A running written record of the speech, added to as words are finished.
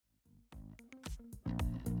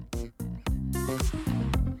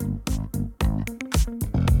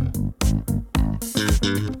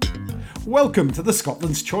Welcome to the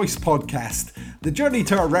Scotland's Choice podcast. The journey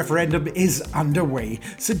to our referendum is underway,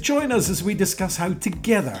 so join us as we discuss how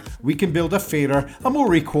together we can build a fairer, a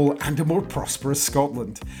more equal and a more prosperous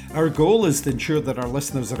Scotland. Our goal is to ensure that our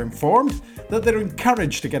listeners are informed, that they're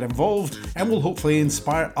encouraged to get involved and will hopefully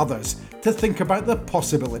inspire others to think about the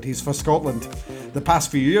possibilities for Scotland. The past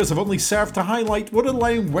few years have only served to highlight what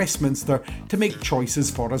allowing Westminster to make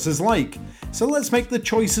choices for us is like. So let's make the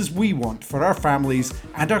choices we want for our families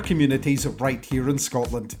and our communities right here in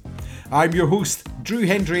Scotland. I'm your host, Drew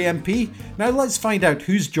Hendry MP. Now let's find out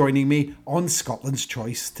who's joining me on Scotland's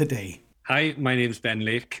Choice today. Hi, my name's Ben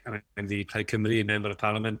Lake and I'm the Plaid Cymru Member of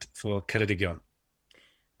Parliament for Ceredigion.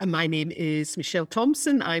 And my name is Michelle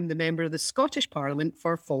Thompson. I'm the member of the Scottish Parliament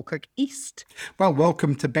for Falkirk East. Well,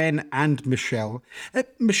 welcome to Ben and Michelle.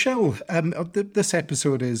 Michelle, this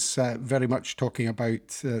episode is very much talking about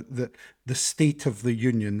the state of the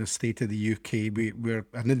Union, the state of the UK. We're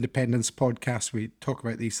an independence podcast. We talk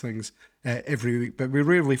about these things every week, but we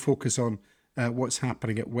rarely focus on what's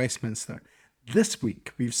happening at Westminster. This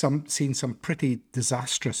week, we've seen some pretty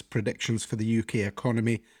disastrous predictions for the UK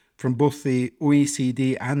economy from both the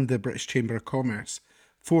OECD and the British Chamber of Commerce,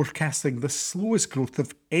 forecasting the slowest growth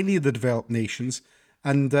of any of the developed nations,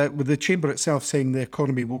 and with the Chamber itself saying the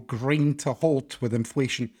economy will grind to a halt with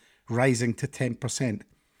inflation rising to 10%.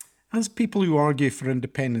 As people who argue for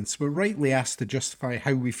independence, we're rightly asked to justify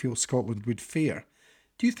how we feel Scotland would fare.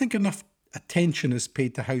 Do you think enough attention is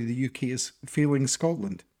paid to how the UK is feeling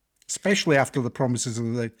Scotland, especially after the promises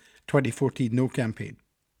of the 2014 No campaign?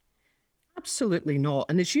 Absolutely not.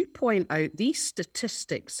 And as you point out, these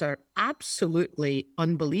statistics are absolutely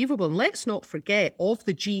unbelievable. And let's not forget, of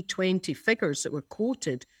the G20 figures that were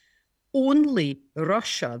quoted, only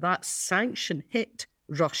Russia, that sanction hit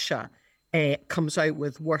Russia, comes out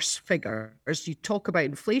with worse figures. You talk about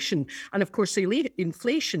inflation, and of course,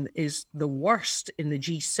 inflation is the worst in the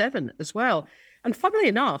G7 as well. And funnily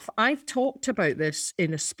enough, I've talked about this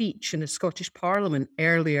in a speech in the Scottish Parliament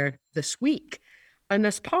earlier this week. And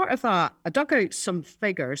as part of that, I dug out some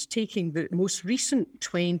figures taking the most recent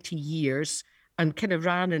 20 years and kind of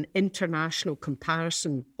ran an international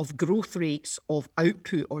comparison of growth rates of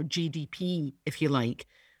output, or GDP, if you like.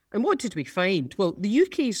 And what did we find? Well, the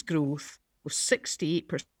UK's growth was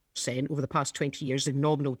 68% over the past 20 years in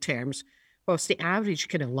nominal terms, whilst the average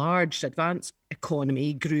kind of large advanced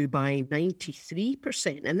economy grew by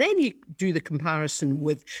 93%. And then you do the comparison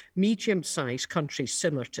with medium-sized countries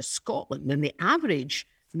similar to Scotland, and the average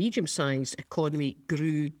medium-sized economy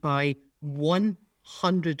grew by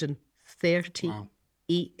 138%. Wow.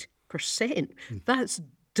 That's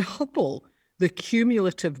double the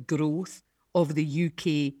cumulative growth of the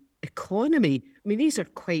UK economy. I mean, these are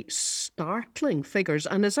quite startling figures.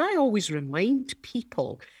 And as I always remind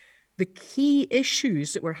people, the key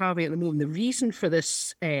issues that we're having at the moment, the reason for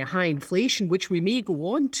this high inflation, which we may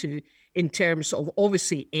go on to in terms of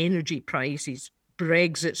obviously energy prices,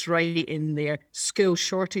 Brexit's right in there, skill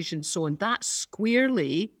shortage and so on, that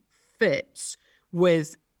squarely fits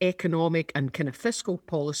with economic and kind of fiscal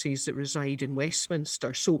policies that reside in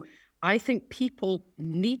Westminster. So I think people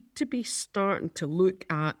need to be starting to look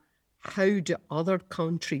at how do other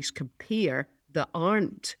countries compare that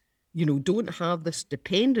aren't, don't have this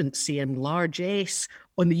dependency in large S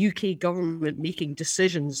on the UK government making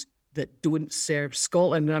decisions that don't serve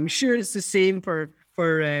Scotland. And I'm sure it's the same for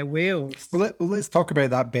Wales. Well, let's talk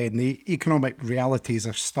about that, Ben. The economic realities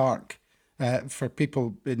are stark for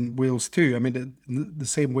people in Wales too. I mean, the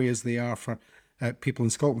same way as they are for people in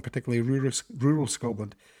Scotland, particularly rural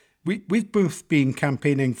Scotland. We've both been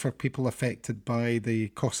campaigning for people affected by the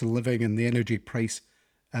cost of living and the energy price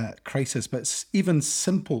crisis, but even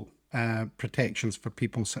simple protections for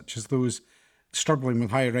people such as those struggling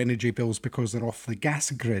with higher energy bills because they're off the gas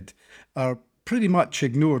grid are pretty much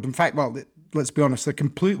ignored. In fact, well, let's be honest, they're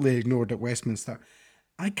completely ignored at Westminster.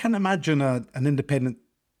 I can't imagine an independent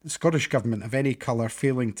Scottish government of any colour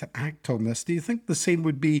failing to act on this. Do you think the same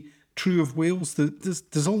would be true of Wales?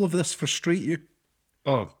 Does all of this frustrate you?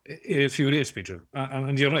 Oh, it infuriates me, Drew.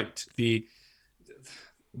 And you're right.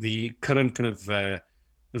 The current kind of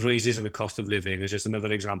raises in the cost of living is just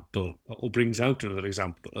another example, or brings out another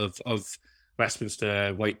example of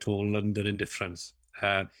Westminster, Whitehall, London indifference.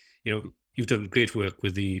 You've done great work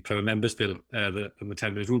with the Private Members Bill, the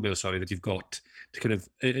 10-minute rule bill, that you've got to kind of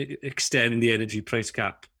extend the energy price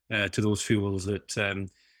cap to those fuels that,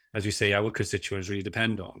 as you say, our constituents really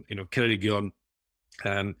depend on. Ceredigion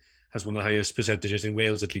has one of the highest percentages in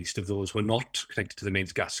Wales, at least, of those who are not connected to the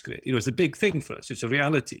mains gas grid. It's a big thing for us. It's a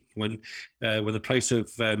reality. When the price of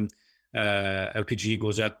LPG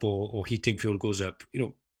goes up or heating fuel goes up,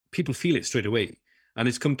 people feel it straight away. And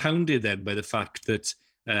it's compounded then by the fact that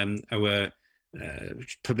our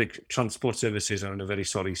public transport services are in a very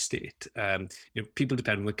sorry state. People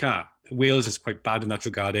depend on the car. Wales is quite bad in that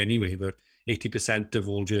regard anyway, but 80% of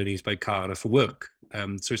all journeys by car are for work.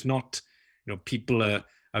 So it's not, people are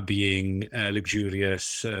being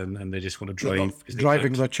luxurious and they just want to drive.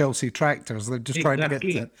 Driving the Chelsea tractors. They're just trying to get to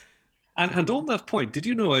it. And on that point, did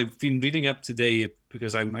you know I've been reading up today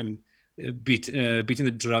because I'm beating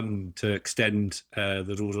the drum to extend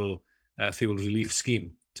the rural fuel relief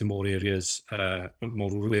scheme to more areas, more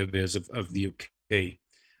rural areas of the UK.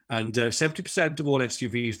 And 70% of all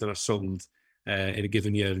SUVs that are sold in a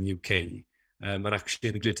given year in the UK are actually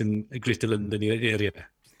in the Greater London area,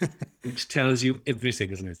 which tells you everything,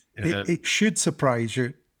 doesn't it? It should surprise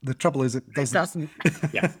you. The trouble is it doesn't.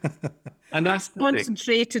 Yeah. And that's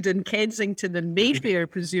concentrated in Kensington and Mayfair,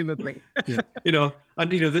 presumably. Yeah.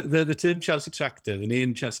 The term Chelsea Tractor, the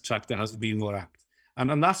name Chelsea Tractor has been more apt.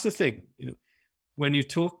 And that's the thing, when you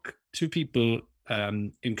talk to people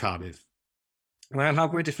in Cardiff, and I'll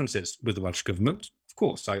have my differences with the Welsh Government, of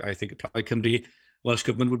course, I think Plaid Cymru, Welsh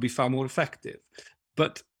Government would be far more effective.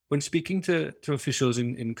 But when speaking to officials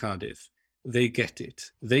in Cardiff, they get it.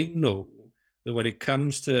 They know that when it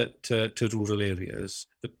comes to rural areas,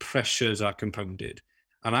 the pressures are compounded.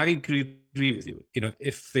 And I agree with you.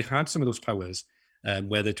 If they had some of those powers,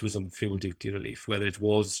 whether it was on fuel duty relief, whether it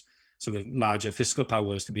was some of the larger fiscal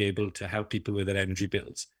powers to be able to help people with their energy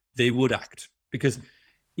bills, they would act. Because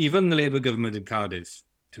even the Labour government in Cardiff,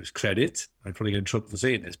 to its credit, I'm probably going to trouble for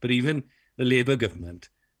saying this, but even the Labour government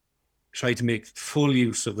tried to make full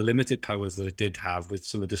use of the limited powers that it did have with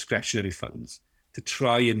some of the discretionary funds to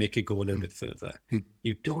try and make it go a little bit further.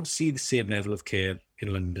 You don't see the same level of care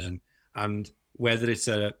in London, and whether it's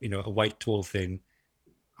a Whitehall thing,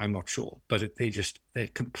 I'm not sure, but they're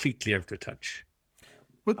completely out of touch.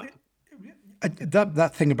 Well,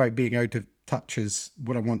 that thing about being out of touch is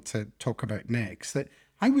what I want to talk about next.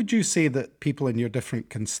 How would you say that people in your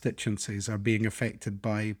different constituencies are being affected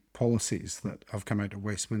by policies that have come out of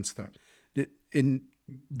Westminster? In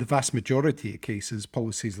the vast majority of cases,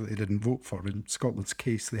 policies that they didn't vote for. In Scotland's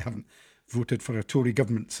case, they haven't voted for a Tory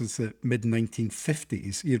government since the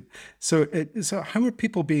mid-1950s. So how are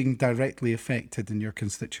people being directly affected in your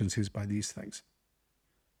constituencies by these things?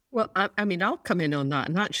 Well, I mean, I'll come in on that.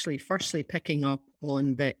 And actually, firstly, picking up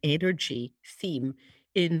on the energy theme,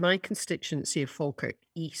 in my constituency of Falkirk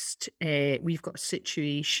East, we've got a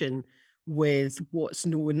situation with what's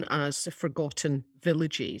known as the forgotten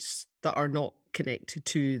villages that are not connected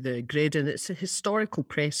to the grid. And it's a historical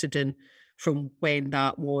precedent from when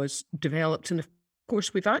that was developed. And of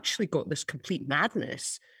course, we've actually got this complete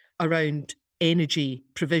madness around energy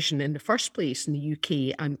provision in the first place in the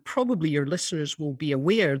UK. And probably your listeners will be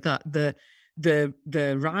aware that the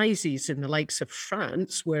rises in the likes of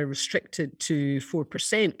France were restricted to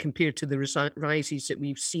 4% compared to the rises that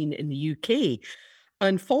we've seen in the UK.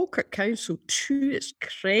 And Falkirk Council, to its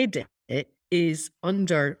credit, is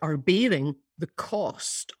bearing the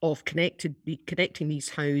cost of connecting these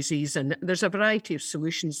houses. And there's a variety of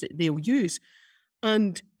solutions that they'll use.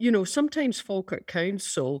 And, sometimes Falkirk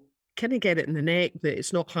Council kind of get it in the neck that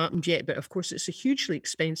it's not happened yet. But of course, it's a hugely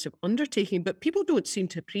expensive undertaking. But people don't seem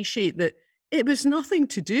to appreciate that it was nothing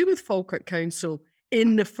to do with Falkirk Council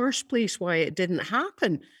in the first place why it didn't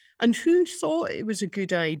happen. And who thought it was a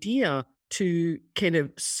good idea to kind of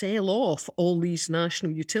sell off all these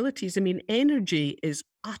national utilities? I mean, energy is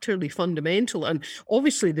utterly fundamental. And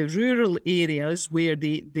obviously the rural areas where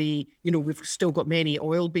we've still got many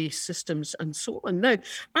oil-based systems and so on. Now,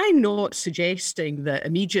 I'm not suggesting that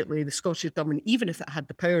immediately the Scottish Government, even if it had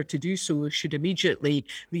the power to do so, should immediately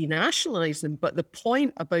renationalise them. But the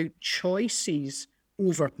point about choices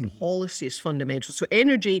over policy is fundamental. So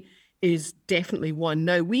energy is definitely one.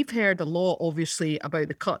 Now, we've heard a lot, obviously, about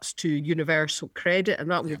the cuts to universal credit, and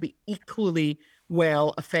that will be equally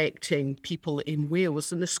well affecting people in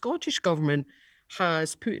Wales. And the Scottish Government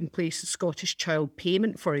has put in place the Scottish Child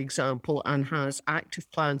Payment, for example, and has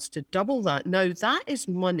active plans to double that. Now, that is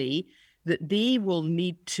money that they will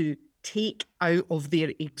need to take out of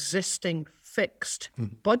their existing fixed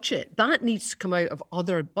budget. That needs to come out of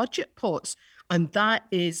other budget pots, and that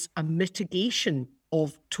is a mitigation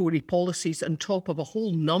of Tory policies on top of a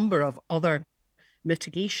whole number of other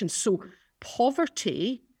mitigations. So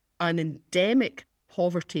poverty and endemic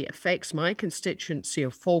poverty affects my constituency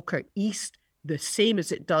of Falkirk East the same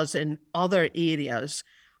as it does in other areas.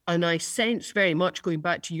 And I sense very much, going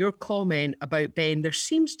back to your comment about Ben, there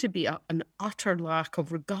seems to be an utter lack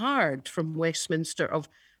of regard from Westminster of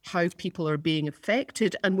how people are being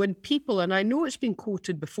affected. And when people, and I know it's been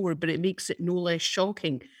quoted before, but it makes it no less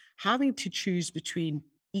shocking, having to choose between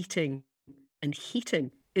eating and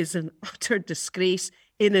heating is an utter disgrace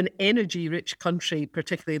in an energy-rich country,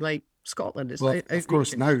 particularly like Scotland. It's Well, of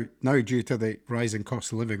course, outrageous. now due to the rising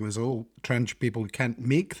cost of living, there's all trans people who can't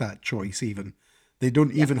make that choice even. They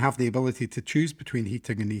don't Yeah, even have the ability to choose between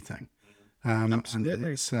heating and eating. And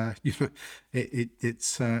absolutely. it's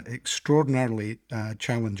it's extraordinarily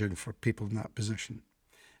challenging for people in that position.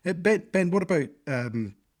 Ben, what about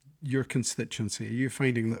your constituency? Are you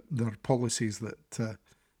finding that there are policies that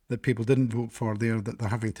people didn't vote for there that they're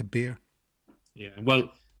having to bear? Yeah,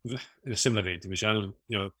 well, in a similar vein to Michelle,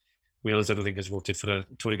 Wales, I don't think, has voted for a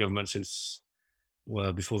Tory government since,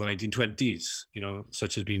 well, before the 1920s.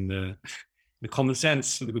 Such has been the common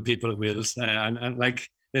sense of the good people of Wales, and like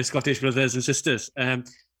their Scottish brothers and sisters.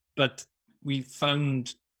 But we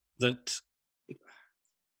found that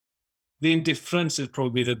the indifference is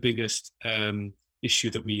probably the biggest issue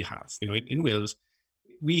that we have. In Wales,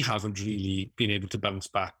 we haven't really been able to bounce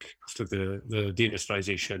back after the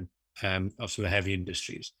deindustrialization of sort of heavy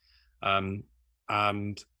industries. And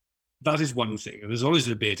that is one thing. And there's always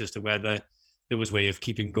a debate as to whether there was a way of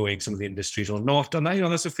keeping going some of the industries or not. And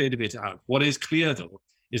that's a fair debate to have. What is clear, though,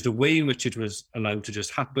 is the way in which it was allowed to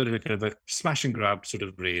just happen in a kind of a smash and grab sort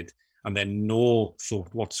of raid, and then no thought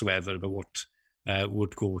whatsoever about what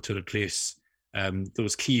would go to replace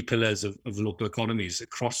those key pillars of local economies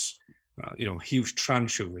across huge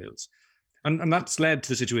tranche of Wales. And that's led to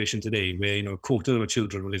the situation today where, a quarter of our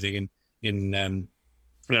children are living in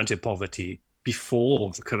relative poverty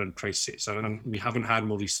before the current crisis. And we haven't had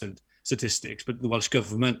more recent statistics, but the Welsh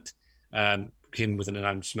Government came with an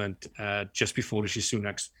announcement just before Rishi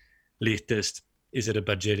Sunak's latest, is it a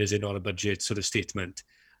budget, is it not a budget sort of statement,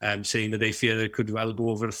 saying that they fear it could well go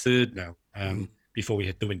over a third now before we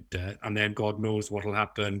hit the winter. And then God knows what will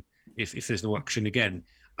happen if there's no action again.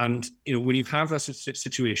 And, when you have that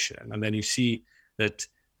situation, and then you see that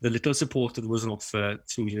the little support that was offered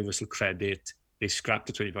through universal credit, they scrapped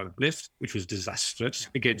the £20 uplift, which was disastrous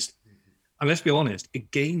against, and let's be honest,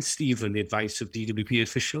 against even the advice of DWP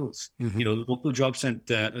officials. The local job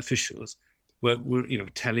centre officials were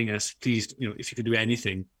telling us, please, if you can do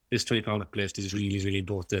anything, this £20 uplift is really, really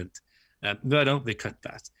important. No, they cut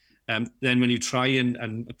that. Then when you try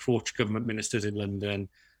and approach government ministers in London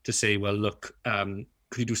to say, well, look,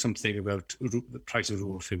 could you do something about the price of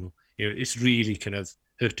rural fuel? It's really kind of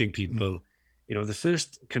hurting people. The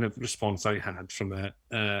first kind of response I had from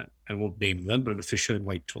I won't name them, but an official in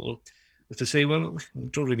Whitehall, was to say, well, I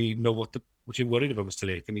don't really know what you're worried about, Mr.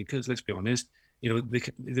 Lake. I mean, because let's be honest, they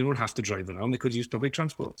don't have to drive around. They could use public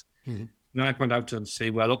transport. Now I went out to them and say,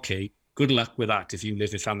 well, okay, good luck with that if you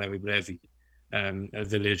live in Llanelwy Brefi, a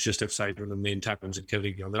village just outside one of the main towns in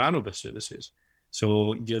Ceredigion. There are no bus services.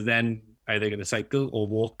 So you're then either going to cycle or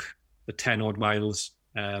walk the 10 odd miles,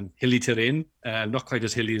 hilly terrain, not quite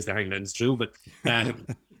as hilly as the Highlands, Drew, but,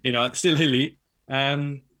 still hilly,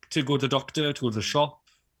 to go to the doctor, to go to the shop,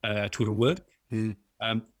 to go to work.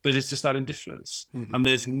 But it's just that indifference. And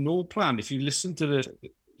there's no plan. If you listen to the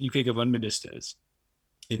UK government ministers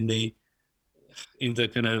in the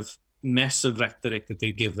kind of mess of rhetoric that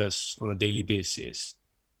they give us on a daily basis,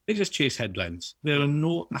 they just chase headlines. There are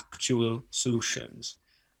no actual solutions.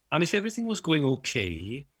 And if everything was going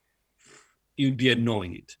okay, you'd be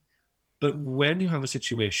annoyed. But when you have a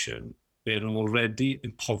situation where an already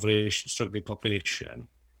impoverished, struggling population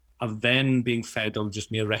are then being fed on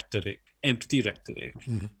just mere rhetoric, empty rhetoric,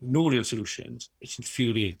 no real solutions, it's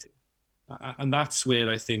infuriating. And that's where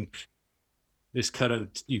I think this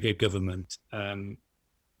current UK government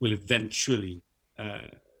will eventually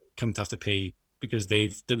come to have to pay, because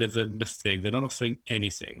they've delivered nothing. They're not offering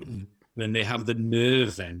anything. Then they have the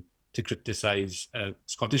nerve then to criticise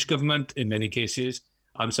Scottish government in many cases,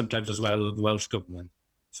 and sometimes as well the Welsh government,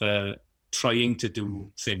 for trying to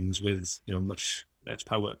do things with much less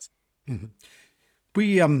power.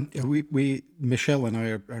 We Michelle and I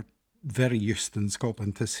are very used in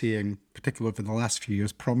Scotland to seeing, particularly over the last few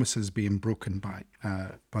years, promises being broken by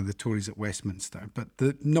the Tories at Westminster, but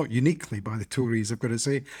not uniquely by the Tories, I've got to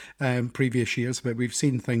say, previous years. But we've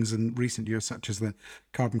seen things in recent years, such as the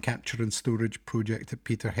carbon capture and storage project at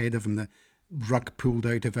Peterhead, having the rug pulled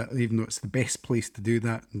out of it, even though it's the best place to do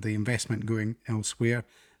that, and the investment going elsewhere.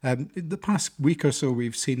 The past week or so,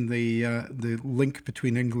 we've seen the link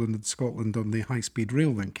between England and Scotland on the high-speed rail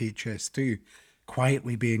link, HS2,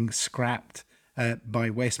 quietly being scrapped by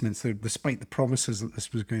Westminster, despite the promises that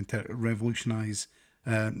this was going to revolutionise,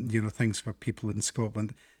 things for people in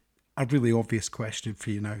Scotland. A really obvious question for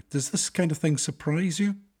you now: does this kind of thing surprise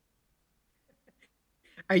you?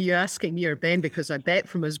 Are you asking me or Ben? Because I bet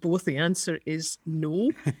from us both the answer is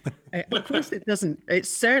no. Of course it doesn't. It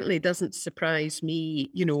certainly doesn't surprise me,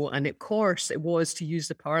 and of course it was, to use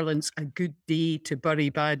the parlance, a good day to bury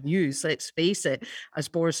bad news. Let's face it, as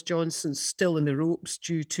Boris Johnson's still in the ropes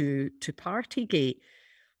due to Partygate.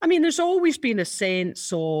 I mean, there's always been a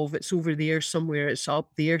sense of it's over there somewhere, it's up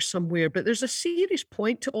there somewhere, but there's a serious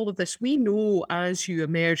point to all of this. We know as you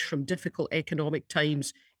emerge from difficult economic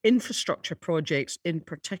times, infrastructure projects in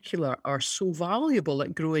particular are so valuable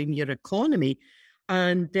at growing your economy.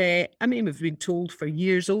 And I mean, we've been told for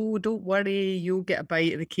years, oh, don't worry, you'll get a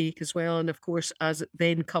bite of the cake as well. And of course, as it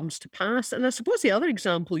then comes to pass, and I suppose the other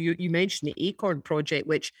example, you mentioned the Acorn project,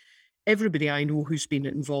 which everybody I know who's been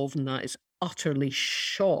involved in that is utterly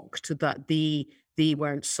shocked that they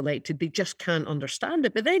weren't selected. They just can't understand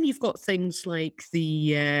it. But then you've got things like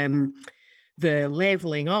the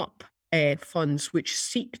Levelling Up funds, which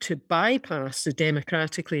seek to bypass the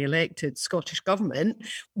democratically elected Scottish Government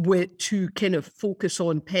to kind of focus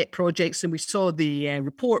on pet projects. And we saw the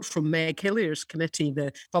report from Meg Hillier's committee,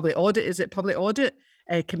 the Public Audit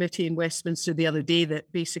Committee in Westminster the other day,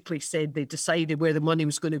 that basically said they decided where the money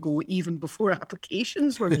was going to go even before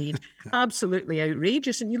applications were made. Absolutely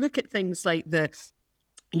outrageous. And you look at things like the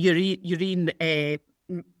European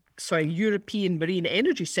Marine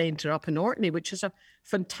Energy Centre up in Orkney, which is a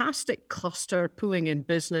fantastic cluster, pulling in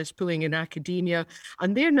business, pulling in academia.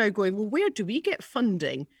 And they're now going, well, where do we get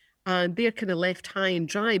funding? And they're kind of left high and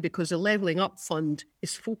dry because the Levelling Up Fund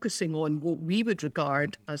is focusing on what we would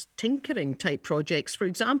regard as tinkering type projects. For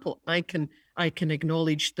example, I can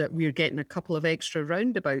acknowledge that we're getting a couple of extra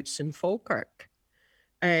roundabouts in Falkirk.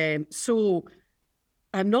 So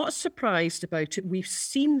I'm not surprised about it. We've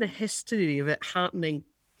seen the history of it happening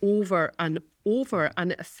over and over,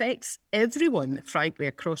 and it affects everyone, frankly,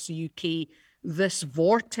 across the UK. This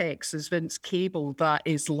vortex, as Vince Cable, that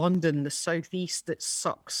is London, the southeast, that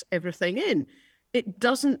sucks everything in. It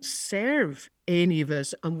doesn't serve any of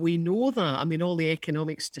us, and we know that. I mean, all the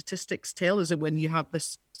economic statistics tell us that when you have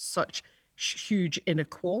this such huge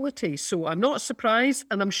inequality. So I'm not surprised,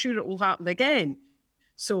 and I'm sure it will happen again.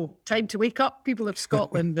 So time to wake up, people of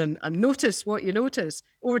Scotland, and notice what you notice.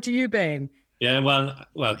 Over to you, Ben. Yeah,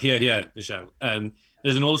 well, here, Michelle.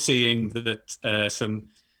 There's an old saying that some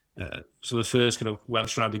the first kind of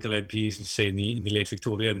Welsh radical MPs, say in the late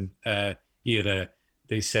Victorian era,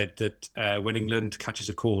 they said that when England catches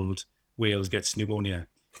a cold, Wales gets pneumonia.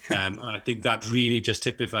 And I think that really just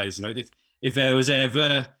typifies, if there was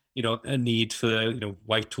ever, a need for,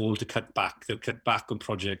 Whitehall to cut back, they'll cut back on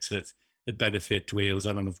projects that benefit Wales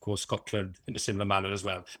and of course Scotland in a similar manner as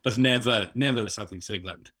well, but never the South East of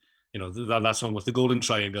England. That's almost the golden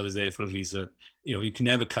triangle is there for a reason. You can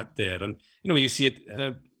never cut there. And, you see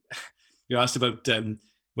it, you asked about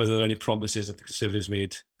whether there are any promises that the Conservatives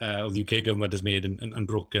made, or the UK government has made and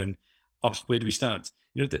broken. Where do we start?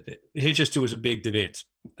 The HS2 was a big debate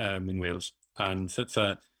in Wales. And for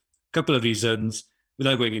a couple of reasons,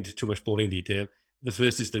 without going into too much boring detail, the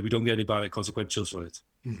first is that we don't get any bad consequentials for it.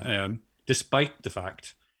 Mm-hmm. Despite the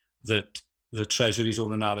fact that the Treasury's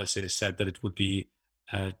own analysis said that it would be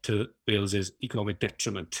to Wales's economic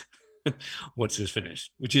detriment once it was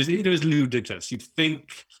finished, which is, is ludicrous. You'd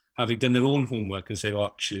think, having done their own homework and say, oh,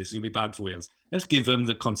 actually, it's going to be bad for Wales, let's give them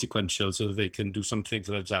the consequential so that they can do something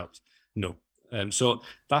for themselves. No. So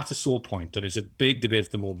that's a sore point. And it's a big debate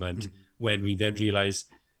at the moment when we then realise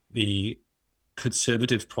the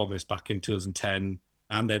Conservative promise back in 2010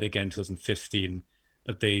 and then again 2015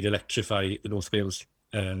 that they'd electrify the North Wales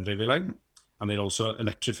railway line, and they'd also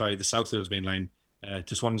electrify the South Wales main line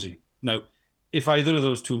to Swansea. Now, if either of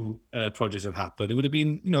those two projects had happened, it would have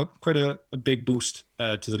been, quite a big boost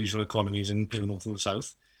to the regional economies in the North and the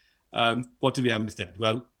South. What did we have instead?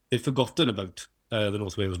 Well, they've forgotten about the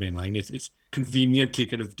North Wales main line. It's conveniently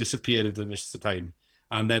kind of disappeared into the mist of time.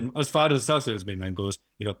 And then as far as the South Wales main line goes,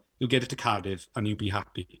 you'll get it to Cardiff and you'll be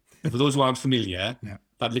happy. And for those who aren't familiar,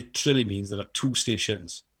 that literally means there are 2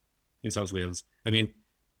 stations in South Wales. I mean,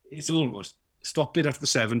 it's almost stop it after the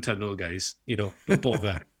Severn Tunnel, guys. Don't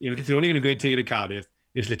bother. If you're only going to go and take it to Cardiff,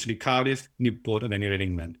 it's literally Cardiff, Newport, and then you're in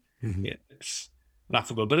England. Mm-hmm. Yeah, it's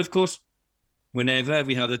laughable. But of course, whenever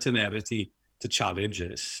we have the temerity to challenge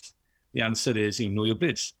this, the answer is, know your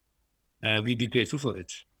bits. We'd be grateful for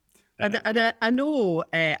it. And I know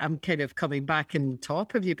I'm kind of coming back on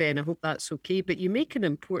top of you, Ben. I hope that's okay. But you make an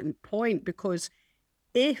important point, because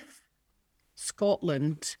if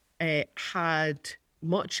Scotland had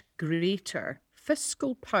much greater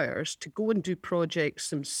fiscal powers to go and do projects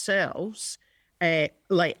themselves,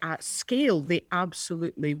 like at scale, they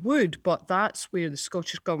absolutely would. But that's where the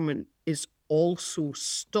Scottish Government is also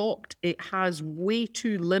stopped. It has way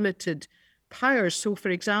too limited powers. So, for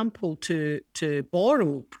example, to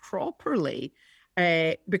borrow properly,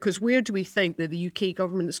 because where do we think that the UK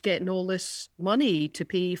government's getting all this money to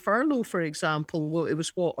pay furlough, for example? Well, it was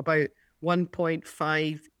what, about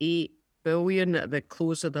 1.58 billion at the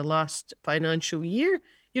close of the last financial year?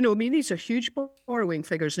 You know, I mean, these are huge borrowing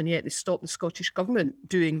figures, and yet they stopped the Scottish government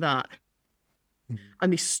doing that.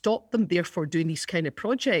 And they stopped them, therefore, doing these kind of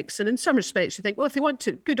projects. And in some respects, you think, well, if they want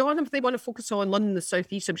to, good on them. If they want to focus on London, the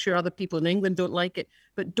South East, I'm sure other people in England don't like it.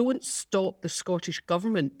 But don't stop the Scottish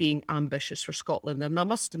government being ambitious for Scotland. And I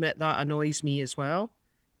must admit, that annoys me as well.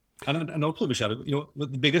 And also, Michelle, you know,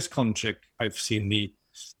 the biggest contract I've seen the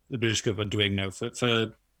British government doing now for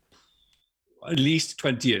at least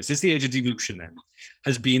 20 years, since the age of devolution then,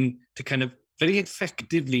 has been to kind of very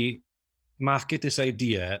effectively market this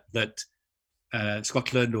idea that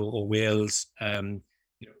Scotland or Wales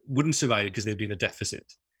wouldn't survive because they'd be in a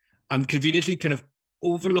deficit. And conveniently kind of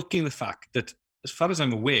overlooking the fact that, as far as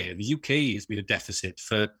I'm aware, the UK has been a deficit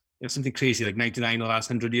for something crazy like 99 or last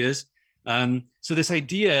 100 years. So this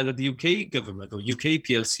idea that the UK government or UK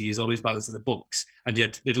PLC is always balancing the books, and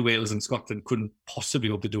yet little Wales and Scotland couldn't possibly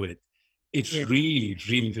hope to do it. It's really,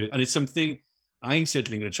 really, and it's something I'm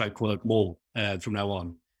certainly going to try to call out more from now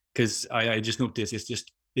on, because I just noticed it's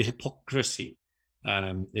just the hypocrisy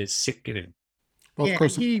is sickening. Well, of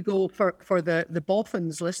course, here you go for the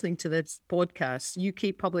boffins listening to this podcast.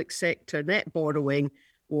 UK public sector net borrowing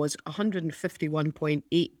was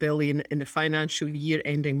 151.8 billion in the financial year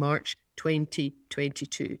ending March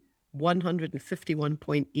 2022.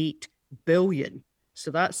 151.8 billion.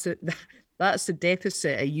 So that's the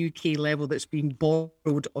deficit at UK level that's been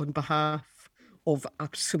borrowed on behalf of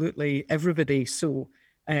absolutely everybody. So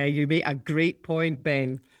you make a great point,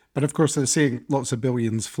 Ben. But of course, they're saying lots of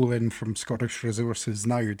billions flow in from Scottish resources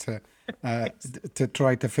now to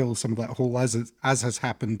try to fill some of that hole, as has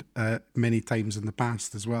happened many times in the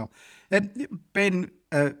past as well. Ben,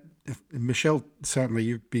 Michelle, certainly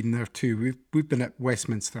you've been there too. We've been at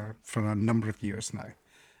Westminster for a number of years now.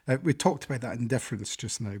 We talked about that indifference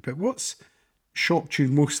just now, but what's shocked you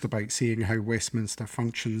most about seeing how Westminster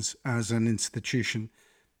functions as an institution?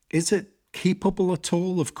 Is it capable at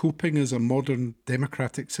all of coping as a modern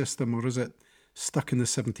democratic system, or is it stuck in the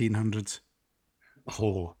 1700s?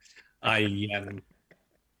 Oh,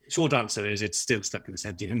 short answer is it's still stuck in the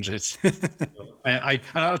 1700s.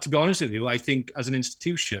 To be honest with you, I think as an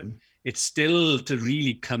institution, it's still to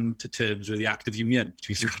really come to terms with the Act of Union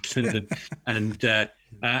between Scotland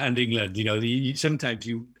and England. You know, sometimes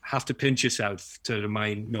you have to pinch yourself to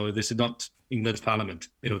remind, no, this is not England's Parliament.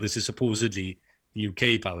 You know, this is supposedly the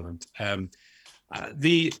UK Parliament.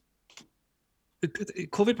 The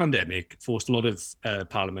COVID pandemic forced a lot of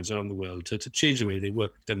parliaments around the world to change the way they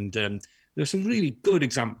worked, and there are some really good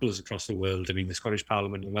examples across the world. I mean, the Scottish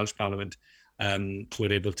Parliament and Welsh Parliament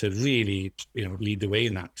were able to really, lead the way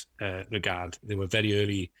in that regard. They were very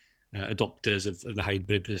early adopters of the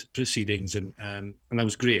hybrid proceedings, and that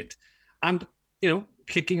was great. And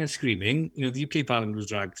kicking and screaming, the UK Parliament was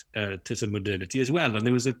dragged to some modernity as well. And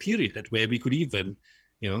there was a period where we could even,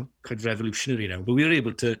 quite revolutionary now, but we were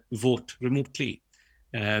able to vote remotely.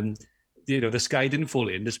 The sky didn't fall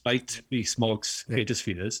in despite the smog's greatest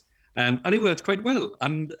fears. And it worked quite well.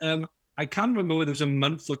 And I can't remember whether it was a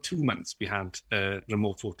month or 2 months we had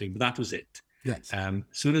remote voting, but that was it. Yes.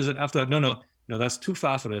 Soon as after that, no, that's too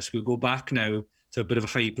far for us. We'll go back now to a bit of a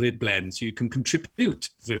hybrid blend, so you can contribute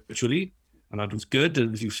virtually. And that was good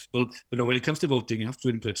and was useful. But no, when it comes to voting, you have to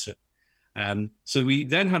in person. So we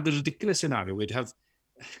then had the ridiculous scenario. We'd have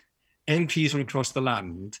MPs from across the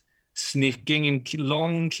land snaking in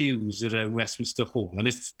long queues around Westminster Hall. And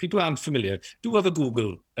if people aren't familiar, do have a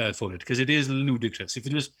Google for it, because it is ludicrous. If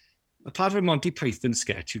it was a part of a Monty Python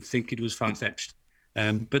sketch, you'd think it was far-fetched.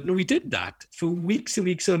 But no, we did that for weeks and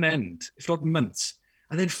weeks on end, if not months.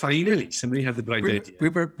 And then finally, somebody had the bright idea.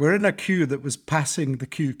 We're in a queue that was passing the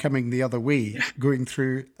queue coming the other way, going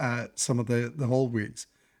through some of the hallways.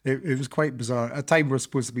 It was quite bizarre. At a time we're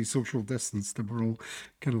supposed to be social distanced, and we're all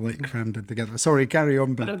kind of like crammed in together. Sorry, carry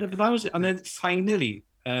on. But that was it. And then finally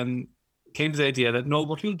came to the idea that no,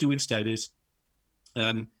 what we'll do instead is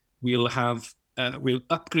we'll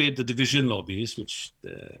upgrade the division lobbies, which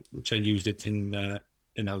I used it in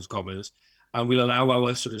House Commons. And we'll allow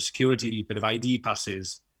our sort of security bit of ID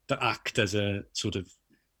passes to act as a sort of,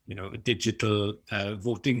 a digital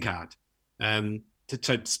voting card to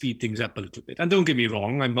try to speed things up a little bit. And don't get me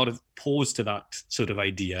wrong, I'm not opposed to that sort of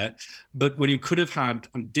idea. But when you could have had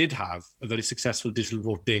and did have a very successful digital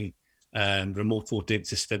voting remote voting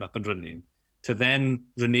system up and running, to then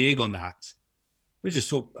renege on that which is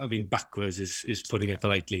so, I mean, backwards is putting it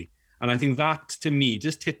politely. And I think that, to me,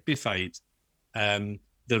 just typified the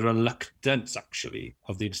reluctance, actually,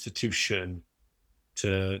 of the institution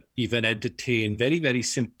to even entertain very, very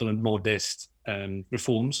simple and modest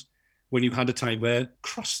reforms when you had a time where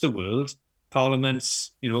across the world,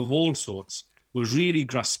 parliaments, of all sorts, were really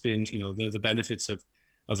grasping, the benefits of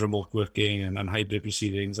remote working and hybrid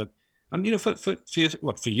proceedings. And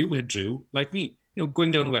for you, Andrew, like me,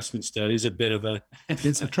 going down to Westminster is a bit of a...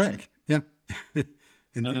 It's a trek, yeah.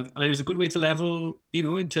 And it was a good way to level,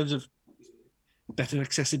 in terms of better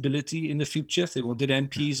accessibility in the future. If they wanted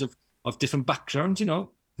MPs of different backgrounds,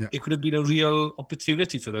 it could have been a real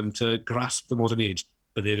opportunity for them to grasp the modern age,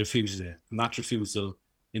 but they refused it. And that refusal,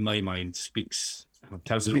 in my mind,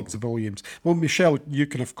 tells volumes. Well, Michelle, you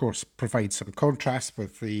can, of course, provide some contrast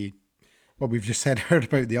with what we've just heard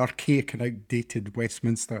about the archaic and outdated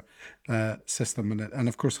Westminster system, and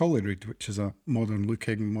of course Holyrood, which is a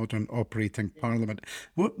modern-looking, modern operating parliament.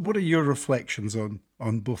 What are your reflections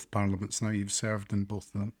on both parliaments now you've served in both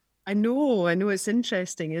of them? I know, it's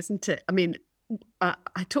interesting, isn't it? I mean,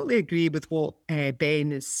 I totally agree with what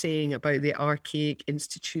Ben is saying about the archaic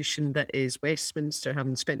institution that is Westminster,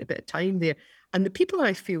 having spent a bit of time there. And the people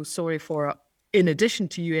I feel sorry for, in addition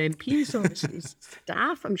to you MPs, obviously,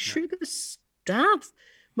 staff. I'm sure the staff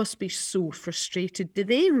must be so frustrated. Do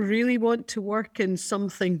they really want to work in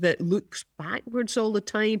something that looks backwards all the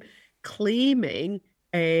time, claiming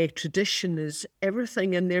tradition is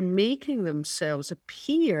everything, and they're making themselves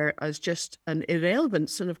appear as just an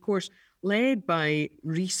irrelevance? And of course, led by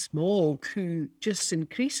Rees Mogg, who just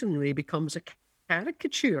increasingly becomes a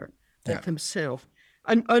caricature of himself.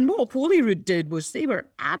 And what Holyrood did was they were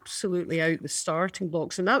absolutely out the starting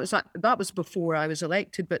blocks, and that was before I was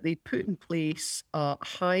elected. But they put in place a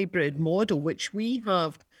hybrid model, which we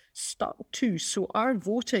have stuck to. So our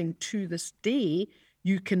voting to this day,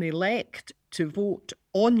 you can elect to vote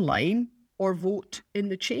online or vote in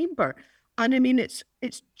the chamber. And I mean, it's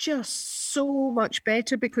just so much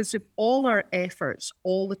better, because if all our efforts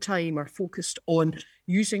all the time are focused on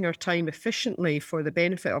using our time efficiently for the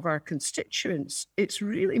benefit of our constituents, it's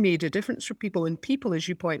really made a difference for people, and people, as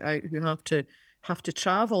you point out, who have to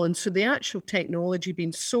travel. And so the actual technology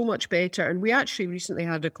being so much better. And we actually recently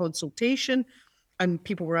had a consultation and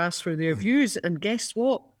people were asked for their views. And guess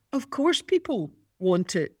what? Of course, people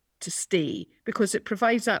want it to stay, because it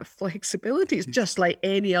provides that flexibility. It's just like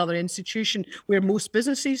any other institution where most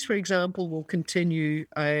businesses, for example, will continue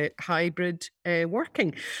hybrid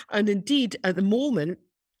working. And indeed, at the moment,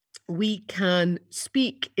 we can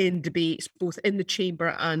speak in debates both in the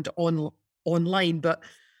chamber and online, but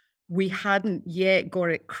we hadn't yet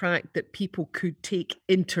got it cracked that people could take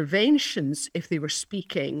interventions if they were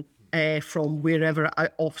speaking from wherever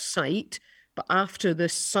off-site. But after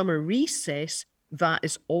this summer recess, that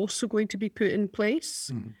is also going to be put in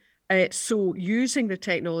place. So using the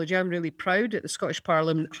technology, I'm really proud that the Scottish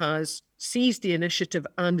Parliament has seized the initiative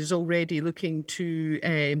and is already looking to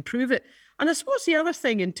improve it. And I suppose the other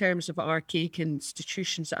thing in terms of archaic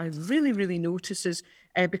institutions that I really, really notice is,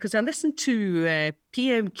 because I listened to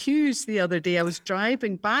PMQs the other day, I was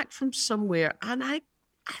driving back from somewhere and I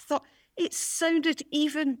thought it sounded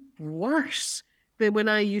even worse than when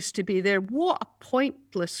I used to be there. What a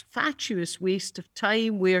pointless, fatuous waste of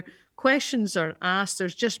time where questions are asked,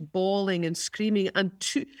 there's just bawling and screaming. And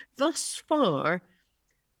thus far,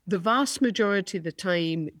 the vast majority of the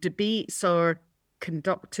time, debates are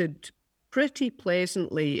conducted pretty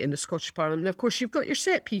pleasantly in the Scottish Parliament. And of course, you've got your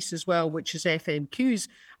set piece as well, which is FMQs.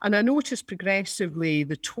 And I notice progressively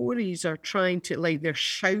the Tories are trying to, they're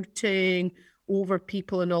shouting over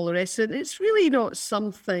people and all the rest. And it's really not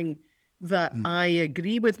something that I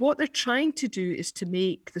agree with. What they're trying to do is to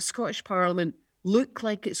make the Scottish Parliament look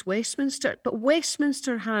like it's Westminster, but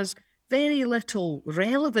Westminster has very little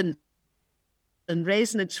relevance and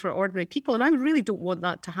resonance for ordinary people, and I really don't want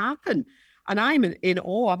that to happen. And I'm in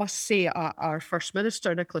awe, I must say, our First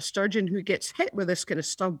Minister, Nicola Sturgeon, who gets hit with this kind of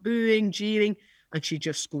stuff, booing, jeering, and she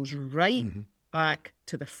just goes right back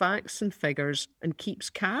to the facts and figures and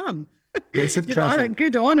keeps calm. It's interesting.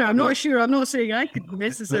 Good honour. I'm not saying I could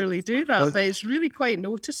necessarily do that, but it's really quite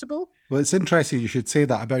noticeable. Well, it's interesting you should say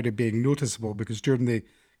that about it being noticeable, because during the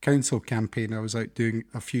council campaign, I was out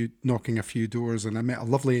knocking a few doors, and I met a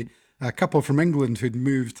lovely couple from England who'd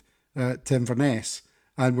moved to Inverness,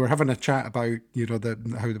 and we're having a chat about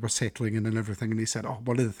how they were settling in and everything. And they said,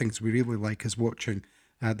 one of the things we really like is watching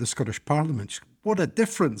the Scottish Parliament. What a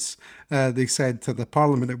difference, they said, to the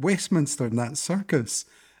Parliament at Westminster and that circus.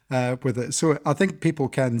 With it. So I think people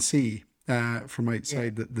can see from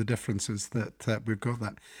outside the differences that we've got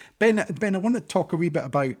that. Ben, I want to talk a wee bit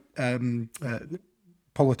about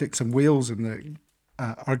politics in Wales and the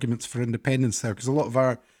arguments for independence there, because a lot of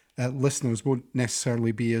our listeners won't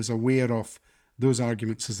necessarily be as aware of those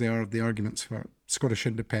arguments as they are of the arguments for Scottish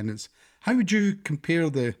independence. How would you compare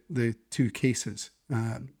the two cases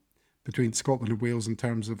between Scotland and Wales in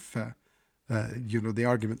terms of the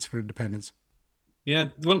arguments for independence? Yeah,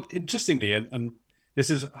 well, interestingly, and this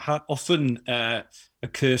is often a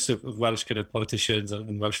curse of Welsh kind of politicians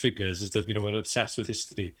and Welsh figures, is that we're obsessed with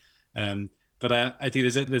history. But I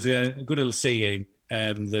think there's a good little saying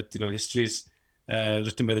that history is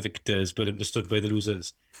written by the victors but understood by the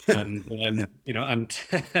losers, and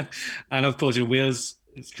and of course Wales,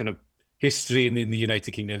 it's kind of history in the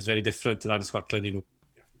United Kingdom is very different to that in Scotland.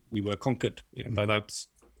 We were conquered, that's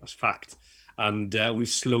fact. And we've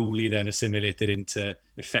slowly then assimilated into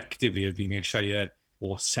effectively being a shire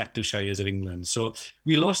or set of shires of England. So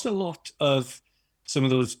we lost a lot of some of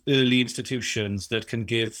those early institutions that can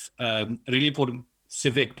give a really important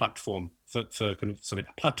civic platform for kind of something,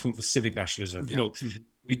 a platform for civic nationalism.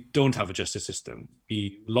 We don't have a justice system.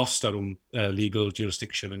 We lost our own legal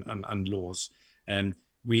jurisdiction and laws. And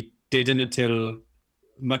we didn't until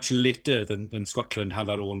much later than Scotland have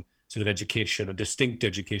our own sort of education, a distinct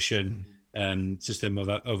education system of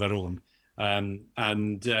our own.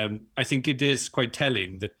 I think it is quite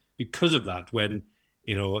telling that because of that, when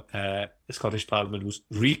the Scottish Parliament was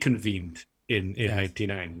reconvened in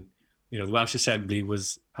 1999, the Welsh Assembly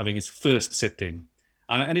was having its first sitting,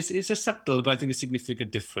 and it's a subtle but I think a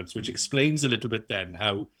significant difference, which explains a little bit then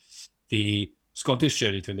how the Scottish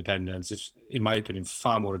journey to independence is, in my opinion,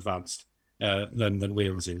 far more advanced than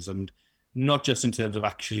Wales is, and not just in terms of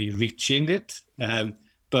actually reaching it,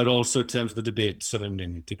 but also in terms of the debate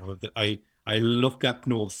surrounding it. I look up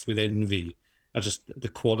north with envy at just the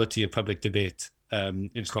quality of public debate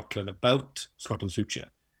in Scotland about Scotland's future.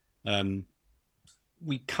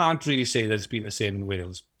 We can't really say that it's been the same in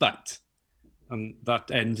Wales, but that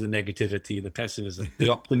ends the negativity, the pessimism, the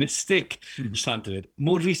optimistic slant of it.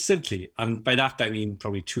 More recently, and by that I mean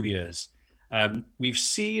probably 2 years, we've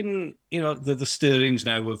seen the stirrings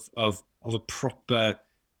now of a proper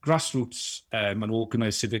grassroots and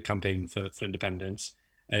organised civic campaign for independence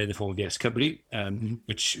in the form of Yes Cymru,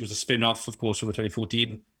 which was a spin-off, of course, from the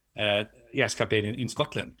 2014 Yes campaign in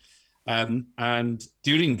Scotland. And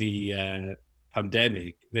during the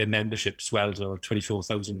pandemic, their membership swelled to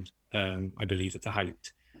 24,000, I believe, at the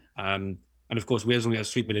height. And of course, Wales only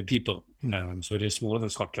has 3 million people, so it is smaller than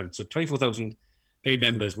Scotland. So 24,000 paid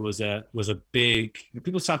members was a big.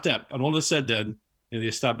 People sat up, and all of a sudden, the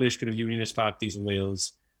established kind of unionist parties in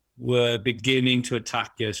Wales were beginning to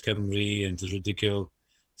attack Yes Cymru and to ridicule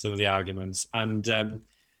some of the arguments. And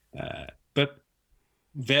but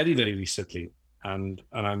very, very recently, and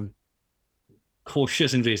I'm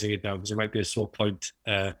cautious in raising it now because it might be a sore point.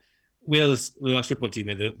 Wales, the Welsh football team,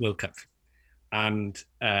 made the World Cup, and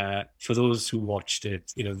for those who watched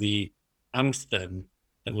it, the anthem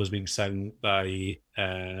that was being sung by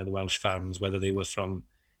the Welsh fans, whether they were from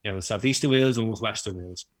the southeast of Wales or northwestern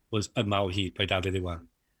Wales, was Y Mawr by Dafydd Iwan.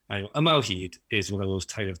 And Y Mawr is one of those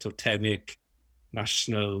kind of totemic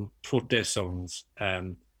national protest songs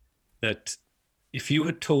that if you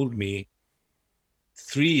had told me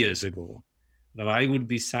 3 years ago that I would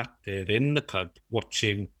be sat there in the pub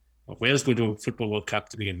watching Wales going to a Football World Cup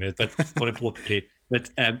to begin with, but more importantly,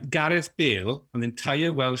 that Gareth Bale and the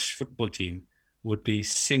entire Welsh football team would be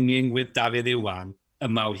singing with Dafydd Iwan, Y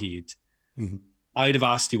Mawr, I'd have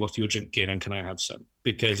asked you what you're drinking and can I have some,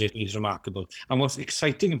 because it is remarkable. And what's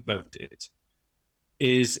exciting about it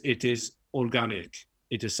is organic.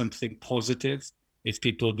 It is something positive. It's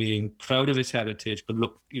people being proud of its heritage, but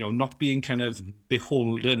not being kind of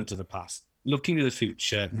beholden to the past, looking to the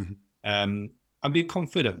future, and being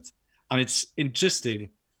confident. And it's interesting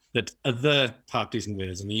that other parties in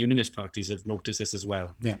Wales and the unionist parties have noticed this as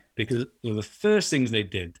well. Yeah. Because the first things they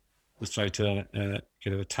did was try to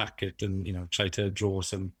kind of attack it and try to draw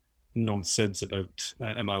some nonsense about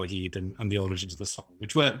Y Mawr and the origins of the song,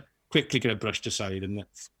 which were quickly kind of brushed aside. And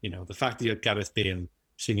the fact that you had Gareth Bale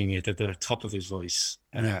singing it at the top of his voice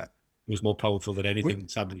was more powerful than anything,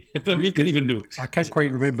 sadly. We could even do. I can't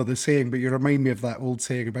quite remember the saying, but you remind me of that old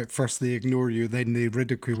saying about first they ignore you, then they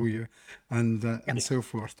ridicule you, and so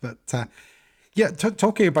forth. But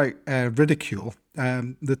talking about ridicule,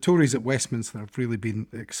 the Tories at Westminster have really been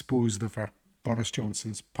exposed over Boris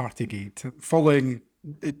Johnson's Partygate, following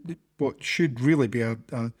what should really be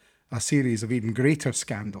a series of even greater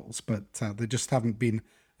scandals, but they just haven't been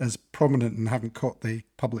as prominent and haven't caught the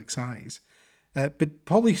public's eyes. But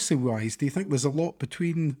policy-wise, do you think there's a lot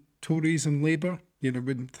between Tories and Labour? When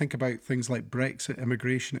you think about things like Brexit,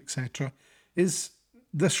 immigration, etc. Is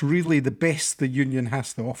this really the best the union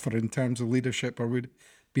has to offer in terms of leadership, or would it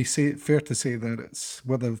be fair to say that it's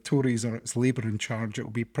whether the Tories or it's Labour in charge, it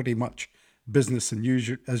will be pretty much business and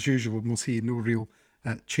as usual, and we'll see no real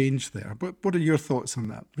change there. But what are your thoughts on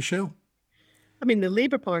that, Michelle? I mean, the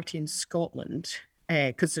Labour Party in Scotland,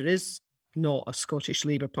 because there is not a Scottish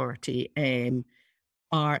Labour Party,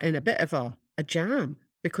 are in a bit of a jam,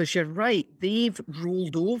 because you're right, they've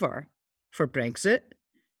rolled over for Brexit,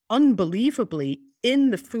 unbelievably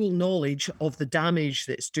in the full knowledge of the damage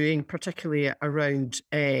that it's doing, particularly around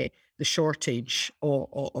the shortage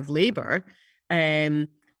of labour. And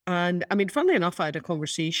I mean, funnily enough, I had a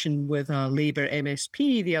conversation with a Labour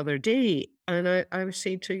MSP the other day, and I was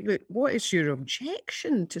saying to her, look, what is your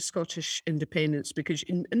objection to Scottish independence? Because,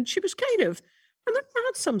 and she was kind of, and I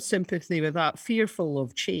had some sympathy with that, fearful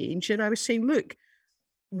of change. And I was saying, look,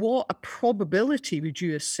 what a probability would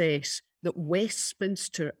you assess that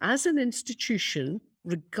Westminster as an institution,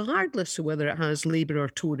 regardless of whether it has Labour or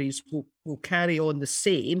Tories, will carry on the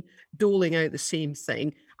same, doling out the same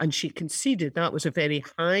thing? And she conceded that was a very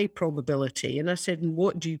high probability. And I said, and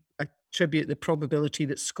what do you attribute the probability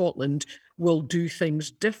that Scotland will do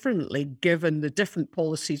things differently, given the different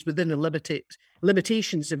policies within the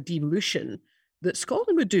limitations of devolution that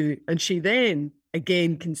Scotland would do? And she then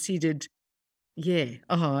again conceded, yeah,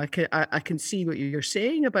 I can see what you're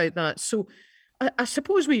saying about that. So I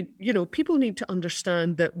suppose people need to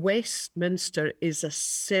understand that Westminster is a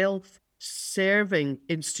self-serving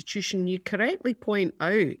institution. You correctly point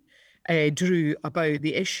out, Drew, about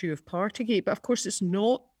the issue of Partygate, but of course it's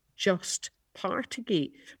not just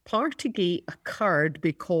Partygate. Partygate occurred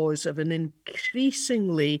because of an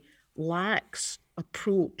increasingly lax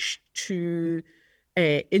approach to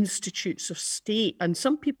institutes of state, and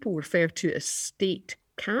some people refer to it as state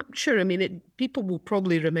capture. I mean, people will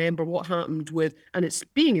probably remember what happened with, and it's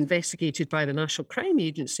being investigated by the National Crime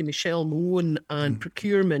Agency, Michelle Malone, and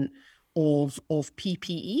procurement of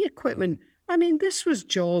PPE equipment. I mean, this was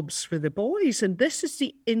jobs for the boys, and this is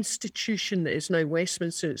the institution that is now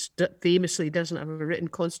Westminster. It famously doesn't have a written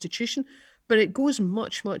constitution, but it goes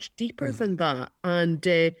much, much deeper than that. And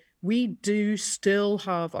we do still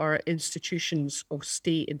have our institutions of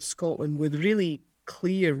state in Scotland with really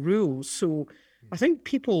clear rules. So I think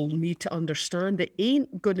people need to understand it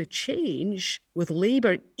ain't going to change with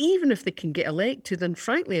Labour, even if they can get elected. And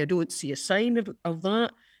frankly, I don't see a sign of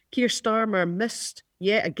that. Keir Starmer missed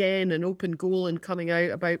yet again an open goal in coming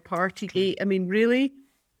out about Partygate. I mean, really?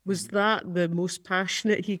 Was that the most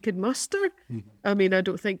passionate he could muster? I mean, I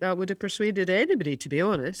don't think that would have persuaded anybody, to be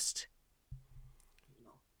honest.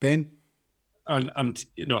 Ben? And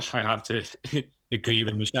I have to agree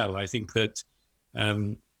with Michelle. I think that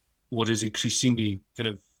what is increasingly kind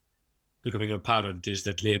of becoming apparent is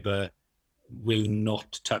that Labour will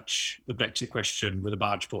not touch the Brexit question with a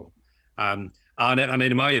barge pole. And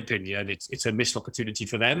in my opinion, it's a missed opportunity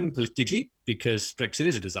for them politically, because Brexit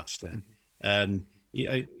is a disaster.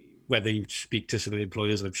 Whether you speak to some of the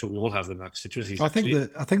employers, I'm sure we all have them in that situation. I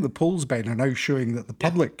think the polls, Ben, are now showing that the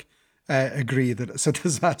public agree that it's a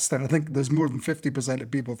disaster. I think there's more than 50%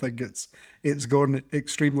 of people think it's gone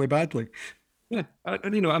extremely badly. Yeah,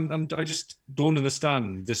 and I just don't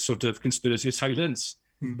understand this sort of conspiracy of silence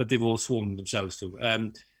that they've all sworn themselves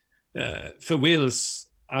to. For Wales,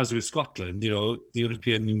 as with Scotland, the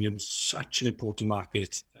European Union is such an important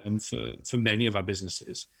market for many of our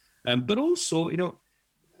businesses. But also,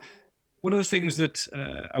 one of the things that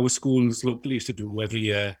our schools locally used to do every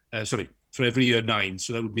year, for every year 9,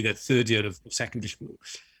 so that would be their third year of secondary school,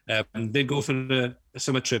 they'd go for a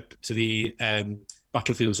summer trip to the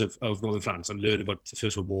battlefields of northern France and learn about the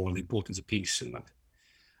First World War and the importance of peace and that.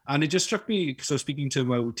 And it just struck me, because I was speaking to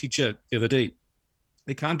my old teacher the other day,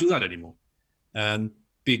 they can't do that anymore.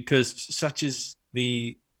 Because such is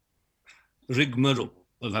the rigmarole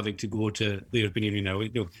of having to go to the European Union now.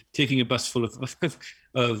 Taking a bus full of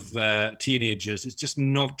teenagers is just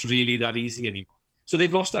not really that easy anymore. So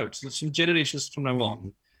they've lost out. So some generations from now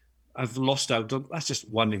on have lost out. That's just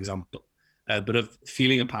one example. But of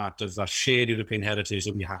feeling a part of that shared European heritage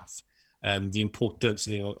that we have, the importance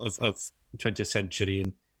of the 20th century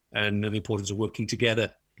and the importance of working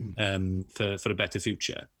together for a better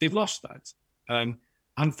future. They've lost that.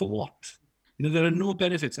 And for what? There are no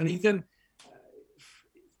benefits. And even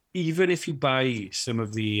if you buy some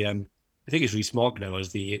of the, I think it's Rees Mogg now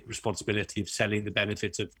has the responsibility of selling the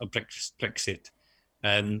benefits of Brexit.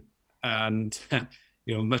 And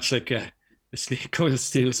much like a snake will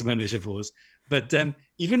steal some money, I suppose. But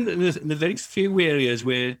even in the very few areas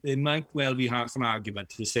where there might well be some argument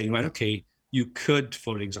to saying, well, okay, you could,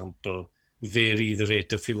 for example, vary the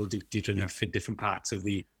rate of fuel duty in different parts of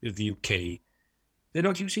the UK. They're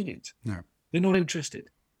not using it. No. They're not interested.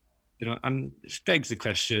 And it begs the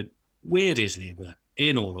question, where is Labour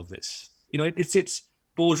in all of this? It's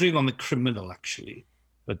bordering on the criminal, actually,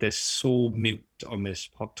 but they're so mute on this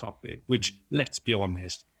hot topic, which, let's be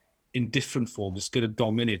honest, in different forms, is going to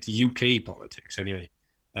dominate UK politics anyway,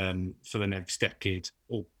 for the next decade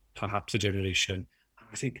or perhaps a generation.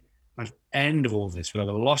 I think at the end of all this, we'll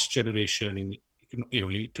have a lost generation in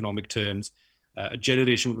economic terms, a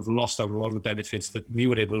generation would have lost out on a lot of the benefits that we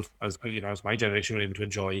were able, as my generation were able to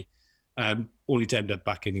enjoy, only to end up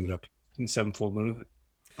back in Europe in some form.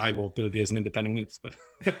 I won't build as an independent.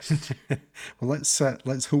 Well,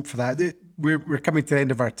 let's hope for that. We're coming to the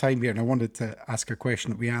end of our time here, and I wanted to ask a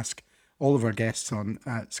question that we ask all of our guests on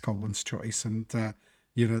Scotland's Choice, and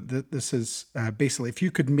this is basically, if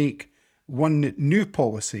you could make one new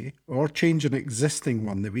policy or change an existing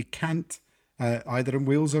one that we can't either in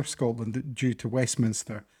Wales or Scotland due to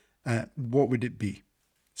Westminster, what would it be?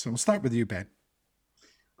 So we'll start with you, Ben.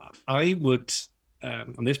 I would,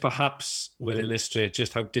 and this perhaps will illustrate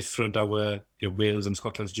just how different our Wales and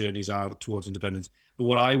Scotland's journeys are towards independence. But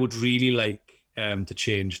what I would really like to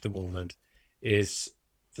change at the moment is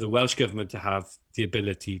for the Welsh Government to have the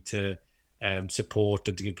ability to support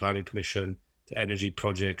the Dean Planning Commission to energy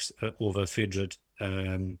projects over 300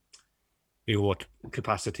 megawatt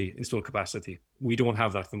capacity, installed capacity. We don't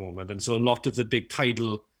have that at the moment. And so a lot of the big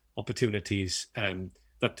tidal opportunities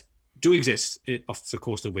that do exist off the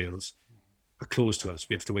coast of Wales are closed to us.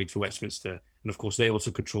 We have to wait for Westminster. And of course, they also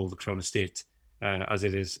control the Crown Estate as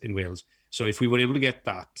it is in Wales. So if we were able to get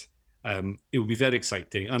that, it would be very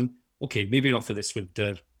exciting. And okay, maybe not for this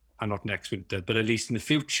winter and not next winter, but at least in the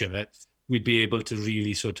future, we'd be able to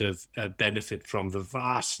really sort of benefit from the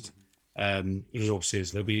vast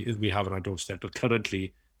resources that we have on our doorstep, but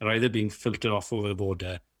currently are either being filtered off over the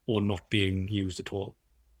border or not being used at all.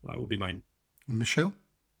 That would be mine. Michelle?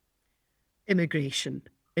 Immigration.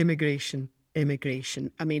 I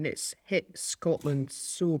mean, it's hit Scotland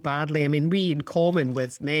so badly. I mean, we, in common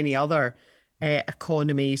with many other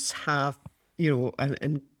economies, have, an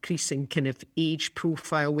increasing kind of age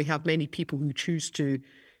profile. We have many people who choose to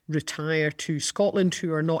retire to Scotland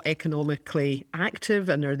who are not economically active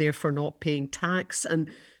and are therefore not paying tax.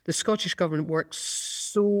 And the Scottish Government works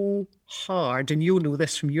so hard, and you'll know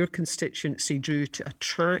this from your constituency, Drew, to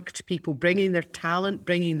attract people, bringing their talent,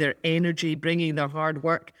 bringing their energy, bringing their hard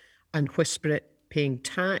work, and whisper it, paying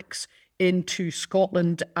tax into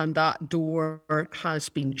Scotland. And that door has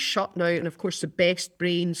been shut now. And of course, the best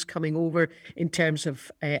brains coming over in terms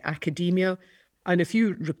of academia. And if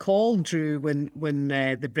you recall, Drew, when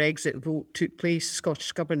the Brexit vote took place, the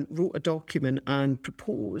Scottish Government wrote a document and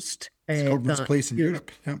proposed Scotland's place in Europe.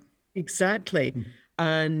 Yeah. Exactly. Mm-hmm.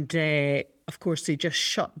 And of course, they just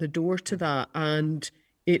shut the door to that. And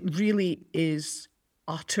it really is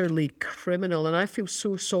utterly criminal. And I feel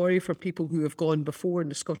so sorry for people who have gone before in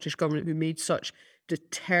the Scottish Government who made such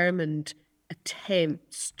determined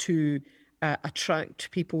attempts to attract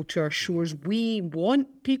people to our shores. We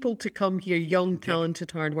want people to come here, young, talented,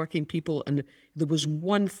 hardworking people. And there was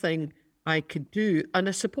one thing I could do. And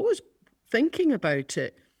I suppose thinking about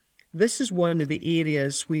it, this is one of the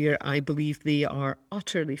areas where I believe they are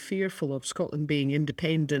utterly fearful of Scotland being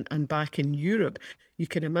independent and back in Europe. You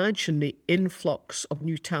can imagine the influx of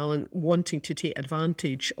new talent wanting to take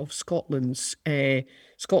advantage of Scotland's a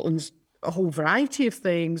whole variety of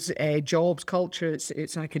things, jobs, culture,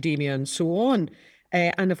 its academia and so on.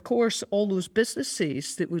 And of course, all those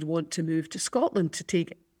businesses that would want to move to Scotland to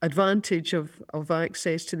take advantage of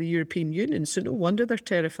access to the European Union. So no wonder they're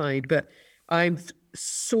terrified. But I'm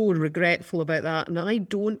so regretful about that. And I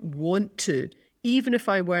don't want to, even if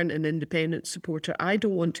I weren't an independent supporter, I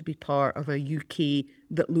don't want to be part of a UK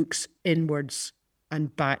that looks inwards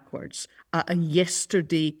and backwards at a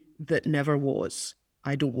yesterday that never was.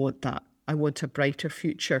 I don't want that. I want a brighter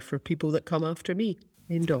future for people that come after me.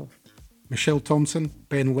 End of. Michelle Thompson,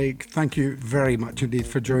 Ben Lake, thank you very much indeed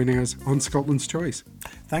for joining us on Scotland's Choice.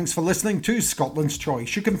 Thanks for listening to Scotland's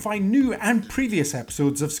Choice. You can find new and previous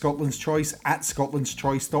episodes of Scotland's Choice at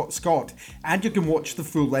scotlandschoice.scot, and you can watch the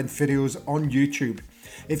full-length videos on YouTube.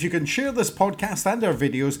 If you can share this podcast and our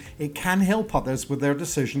videos, it can help others with their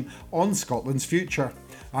decision on Scotland's future.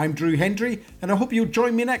 I'm Drew Hendry, and I hope you'll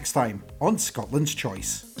join me next time on Scotland's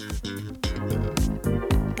Choice.